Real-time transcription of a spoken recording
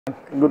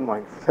Good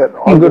morning, sir.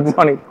 All Good good,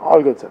 morning. Sir.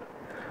 All good, sir.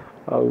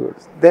 All good.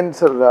 Then,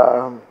 sir,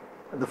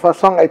 the first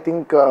song I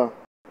think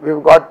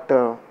we've got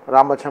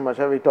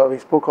Ramachamacha. We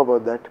spoke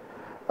about that,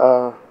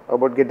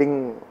 about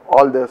getting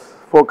all the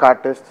folk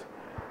artists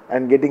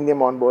and getting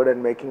them on board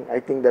and making. I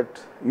think that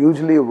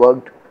usually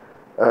worked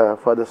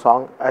for the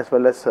song as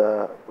well as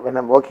when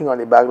I'm working on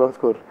the background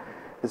score.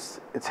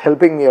 It's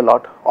helping me a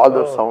lot. All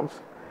those sounds.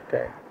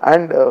 Okay.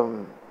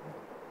 And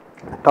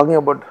talking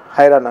about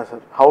Hyraana,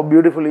 sir, how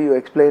beautifully you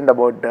explained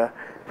about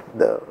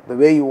the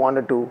way you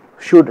wanted to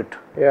shoot it.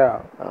 Yeah.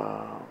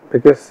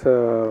 Because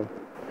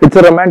it's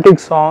a romantic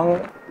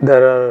song.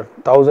 There are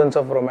thousands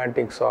of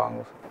romantic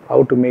songs.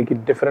 How to make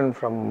it different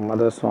from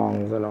other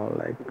songs and all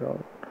like.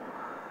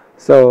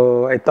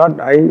 So I thought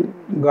I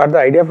got the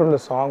idea from the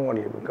song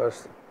only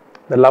because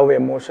the love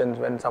emotions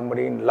when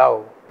somebody in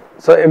love.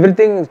 So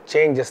everything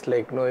changes,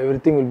 like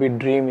everything will be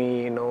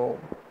dreamy,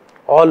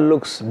 all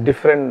looks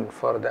different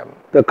for them.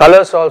 The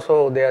colors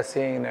also they are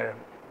seeing in a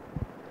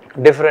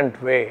different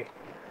way.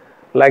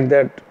 Like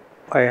that,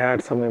 I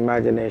had some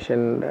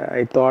imagination.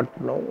 I thought,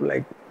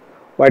 like,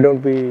 why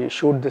don't we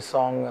shoot this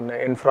song on an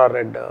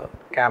infrared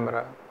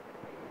camera?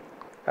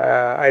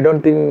 I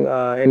don't think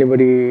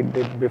anybody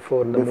did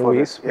before the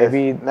movies. That, yes.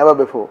 Maybe never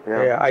before.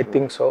 Yeah, I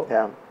think so.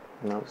 Yeah.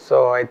 No.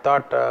 So I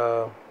thought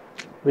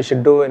we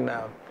should do an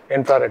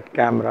infrared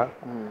camera,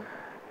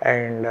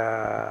 and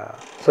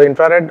so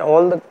infrared,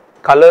 all the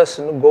colors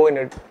go in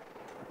a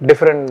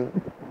different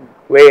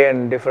way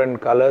and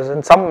different colors,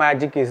 and some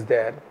magic is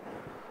there.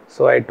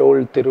 So I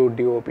told Thiru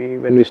DOP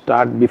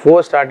when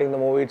before starting the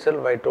movie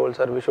itself, I told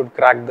sir we should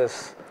crack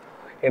this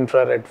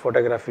infrared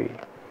photography.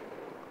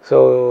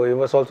 So he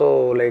was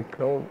also like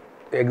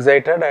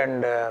excited,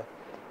 and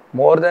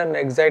more than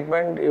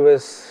excitement, he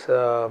was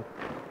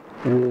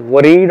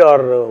worried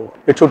or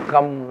it should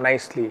come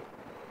nicely.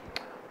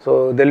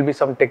 So there will be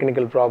some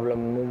technical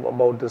problem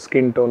about the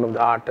skin tone of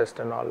the artist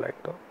and all like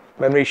that.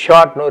 When we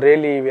shot,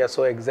 really we are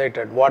so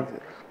excited.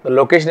 The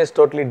location is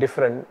totally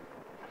different,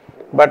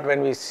 but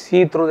when we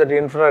see through that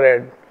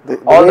infrared, the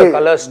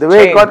colors change. The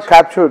way it got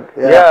captured.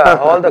 Yeah,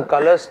 all the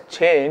colors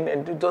change,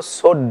 and it was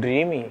so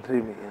dreamy.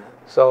 Dreamy, yeah.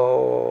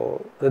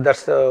 So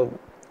that's the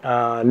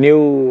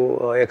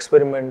new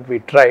experiment we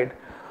tried.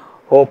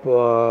 Hope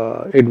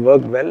it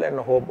worked well, and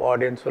hope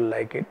audience will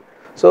like it.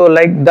 So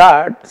like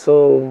that,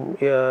 so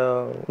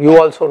you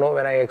also know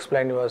when I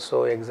explained, you were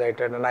so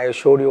excited, and I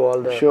showed you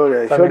all the I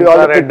showed you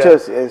all the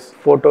pictures, yes,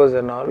 photos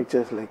and all.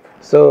 Pictures like.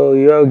 So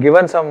you have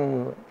given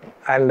some,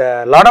 and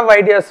a lot of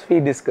ideas we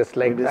discussed.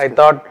 Like I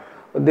thought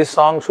this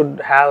song should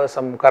have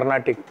some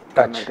Carnatic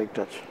touch. Carnatic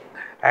touch.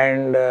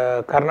 And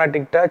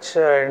Carnatic touch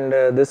and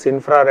this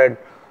infrared.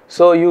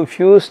 So you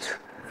fused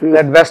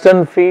that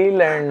Western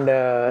feel and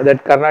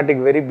that Carnatic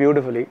very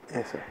beautifully.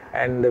 Yes, sir.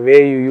 And the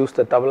way you used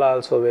the tabla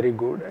also very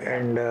good,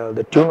 and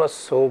the tune was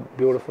so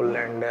beautiful,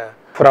 and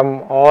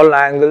from all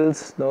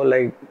angles,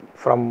 like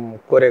from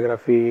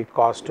choreography,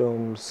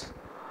 costumes,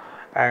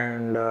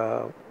 and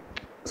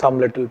some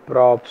little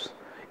props.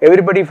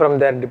 Everybody from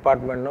their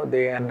department,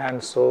 they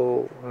enhanced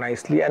so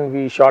nicely, and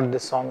we shot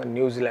this song in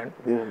New Zealand.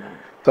 Yeah.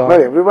 So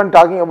everyone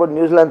talking about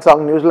New Zealand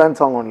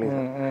song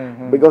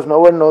only, because no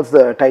one knows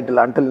the title.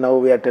 Until now,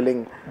 we are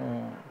telling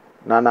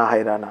NAANAA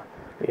HYRAANA.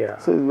 Yeah.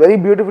 So very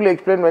beautifully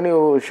explained when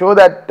you show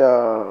that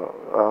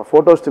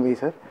photos to me,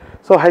 sir.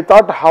 So I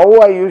thought how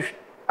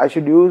I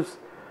should use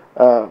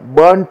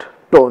burnt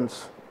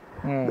tones.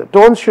 The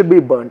tones should be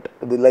burnt,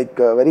 like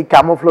very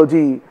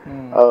camouflagey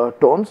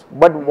tones.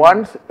 But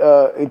once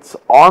it's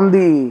on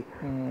the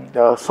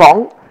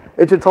song,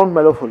 it should sound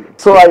mellowful.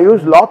 So I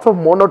use lots of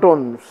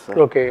monotones.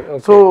 Okay.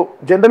 So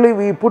generally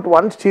we put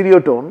one stereo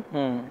tone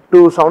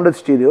to sound it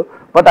stereo,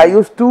 but I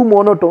use two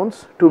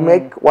monotones to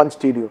make one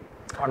stereo.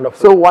 Wonderful.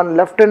 So one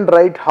left and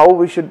right, how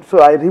we should. So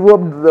I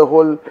reverbed the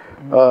whole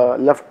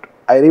left.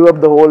 I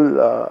reverbed the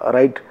whole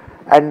right,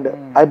 and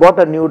I bought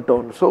a new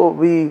tone. So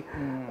we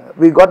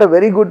got a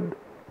very good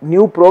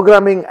new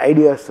programming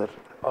idea, sir.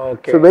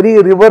 Okay. So very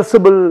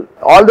reversible.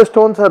 All the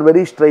tones are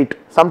very straight.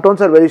 Some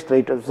tones are very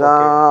straight.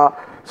 Okay.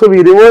 So we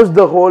reversed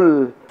the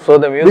whole. So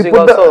the music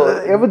also.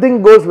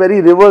 Everything goes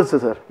very reversed,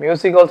 sir.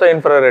 Music also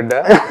infrared.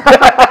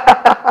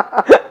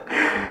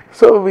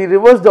 So we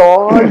reversed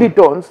all the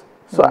tones.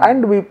 So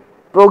and we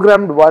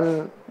programmed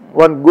one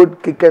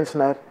good kick and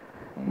snare,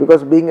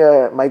 because being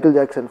a Michael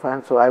Jackson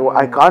fan, so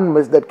I can't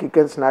miss that kick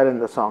and snare in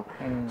the song.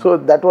 So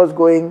that was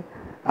going,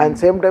 and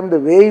same time the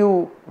way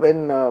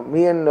when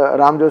me and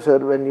Ramjo sir,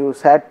 when you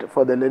sat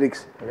for the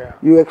lyrics,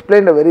 you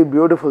explained a very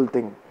beautiful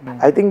thing.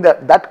 I think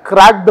that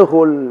cracked the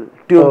whole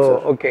tune, sir.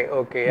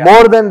 Okay. Yeah.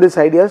 More than this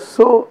ideas.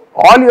 So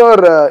all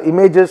your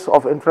images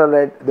of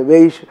infrared, the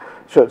way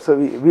sure. So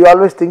we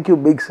always think you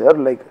big, sir.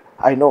 Like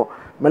I know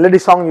melody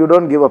song you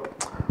don't give up,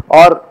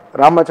 or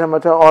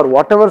Ramachamacha or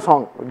whatever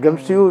song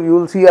comes to you, you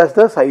will see as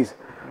the size.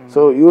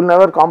 So you will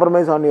never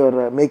compromise on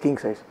your making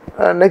size.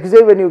 Next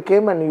day when you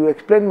came and you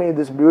explained me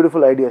this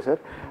beautiful idea, sir,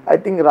 I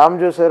think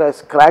Ramjo sir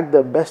has cracked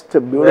the best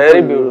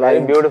beautiful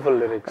very beautiful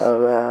lyrics.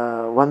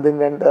 One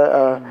thing, and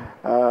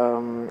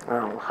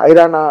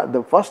Hyraana,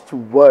 the first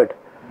word,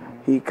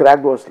 he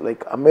cracked was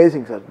like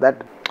amazing, sir.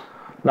 That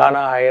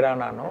NAANAA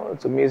HYRAANA, no?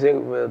 It's a music,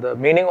 the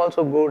meaning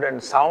also good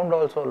and sound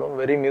also, no?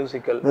 Very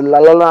musical. the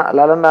lalana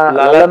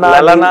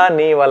Lalana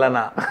ni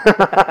valana.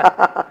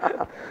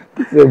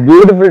 It's a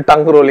beautiful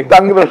tongue rolling.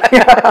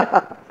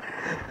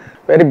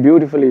 Very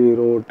beautifully he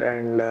wrote,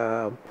 and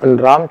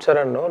Ram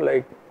Charan, no,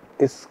 like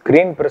his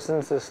screen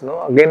presence is,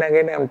 no,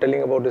 again I'm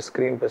telling about his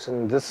screen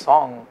presence. This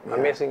song,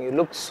 amazing. He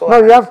looks so.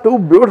 No, you have two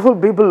beautiful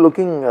people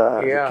looking,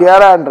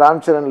 Kiara and Ram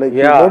Charan. Like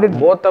made it,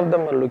 both of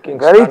them are looking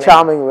very stunning.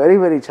 Charming,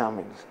 very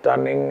charming.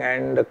 Stunning,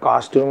 and the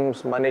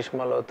costumes. Manish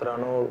Malhotra,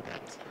 no,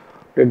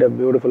 did a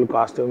beautiful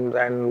costumes,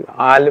 and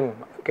Alim,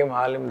 the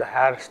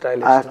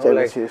hairstylist. No,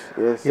 like,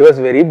 yes. He was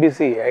very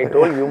busy. I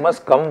told you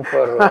must come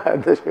for.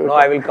 No,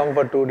 I will come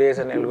for 2 days,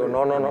 and he'll go.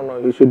 No.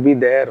 You should be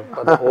there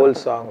for the whole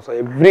song. So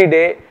every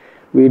day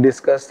we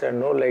discussed, and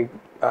no, like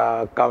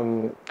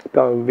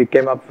we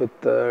came up with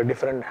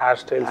different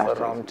hairstyles for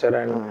Ram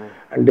Charan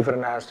and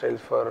different hairstyles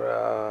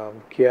for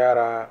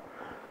Kiara.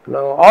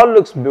 No, all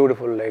looks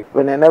beautiful. Like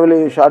whenever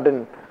you shot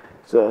in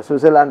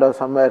Switzerland or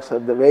somewhere, so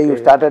the way you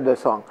started the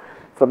song,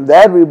 from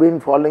there we've been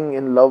falling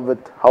in love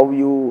with how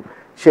you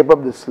shape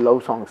up this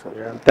love song, sir.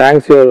 Yeah,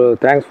 thanks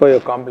for your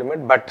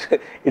compliment, but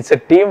it's a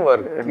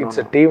teamwork.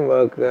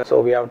 Teamwork.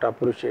 So we have to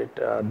appreciate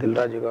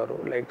Dilraj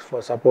Garu, like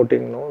for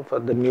supporting, no, for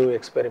the new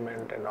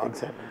experiment and all.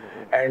 Exactly.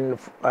 And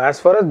as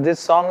far as this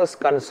song is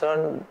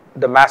concerned,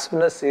 the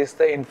massiveness is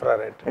the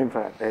infrared.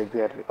 Infrared,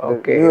 exactly.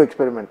 Okay. The new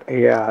experiment.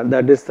 Yeah,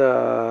 that is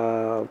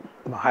the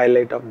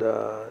highlight of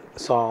the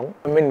song.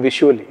 I mean,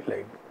 visually,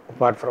 like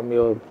apart from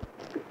your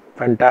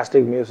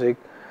fantastic music,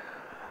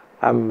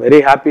 I'm very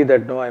happy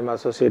that I'm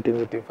associating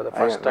with you for the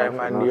first time,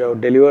 and you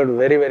have delivered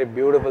very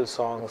beautiful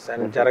songs,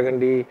 and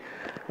Jaragandi,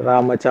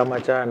 Ramacha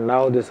Macha, and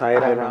now this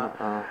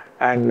Hyraana,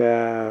 and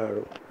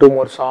 2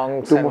 more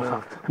songs,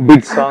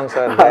 big songs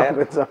are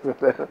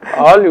there.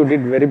 All you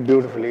did very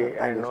beautifully.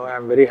 I know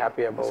I'm very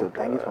happy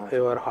about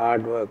your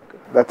hard work.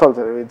 That's all,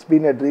 sir. It's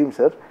been a dream,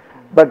 sir.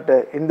 But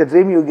in the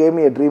dream, you gave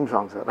me a dream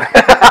song, sir.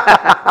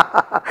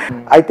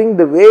 I think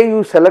the way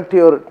you select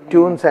your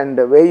tunes and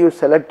the way you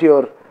select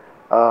your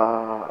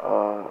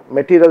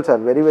materials are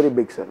very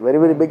big, sir.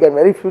 Very big and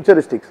very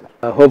futuristic, sir.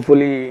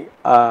 Hopefully,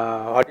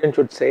 audience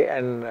should say,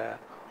 and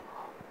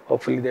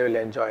hopefully they will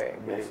enjoy.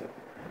 Yes, sir.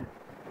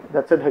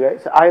 That's it,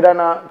 guys.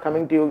 Hyraana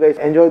coming to you guys.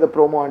 Enjoy the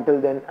promo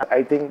until then.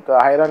 I think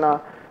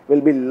Hyraana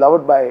will be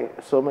loved by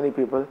so many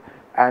people,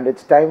 and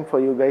it's time for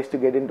you guys to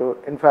get into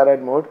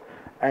infrared mode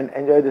and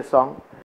enjoy this song.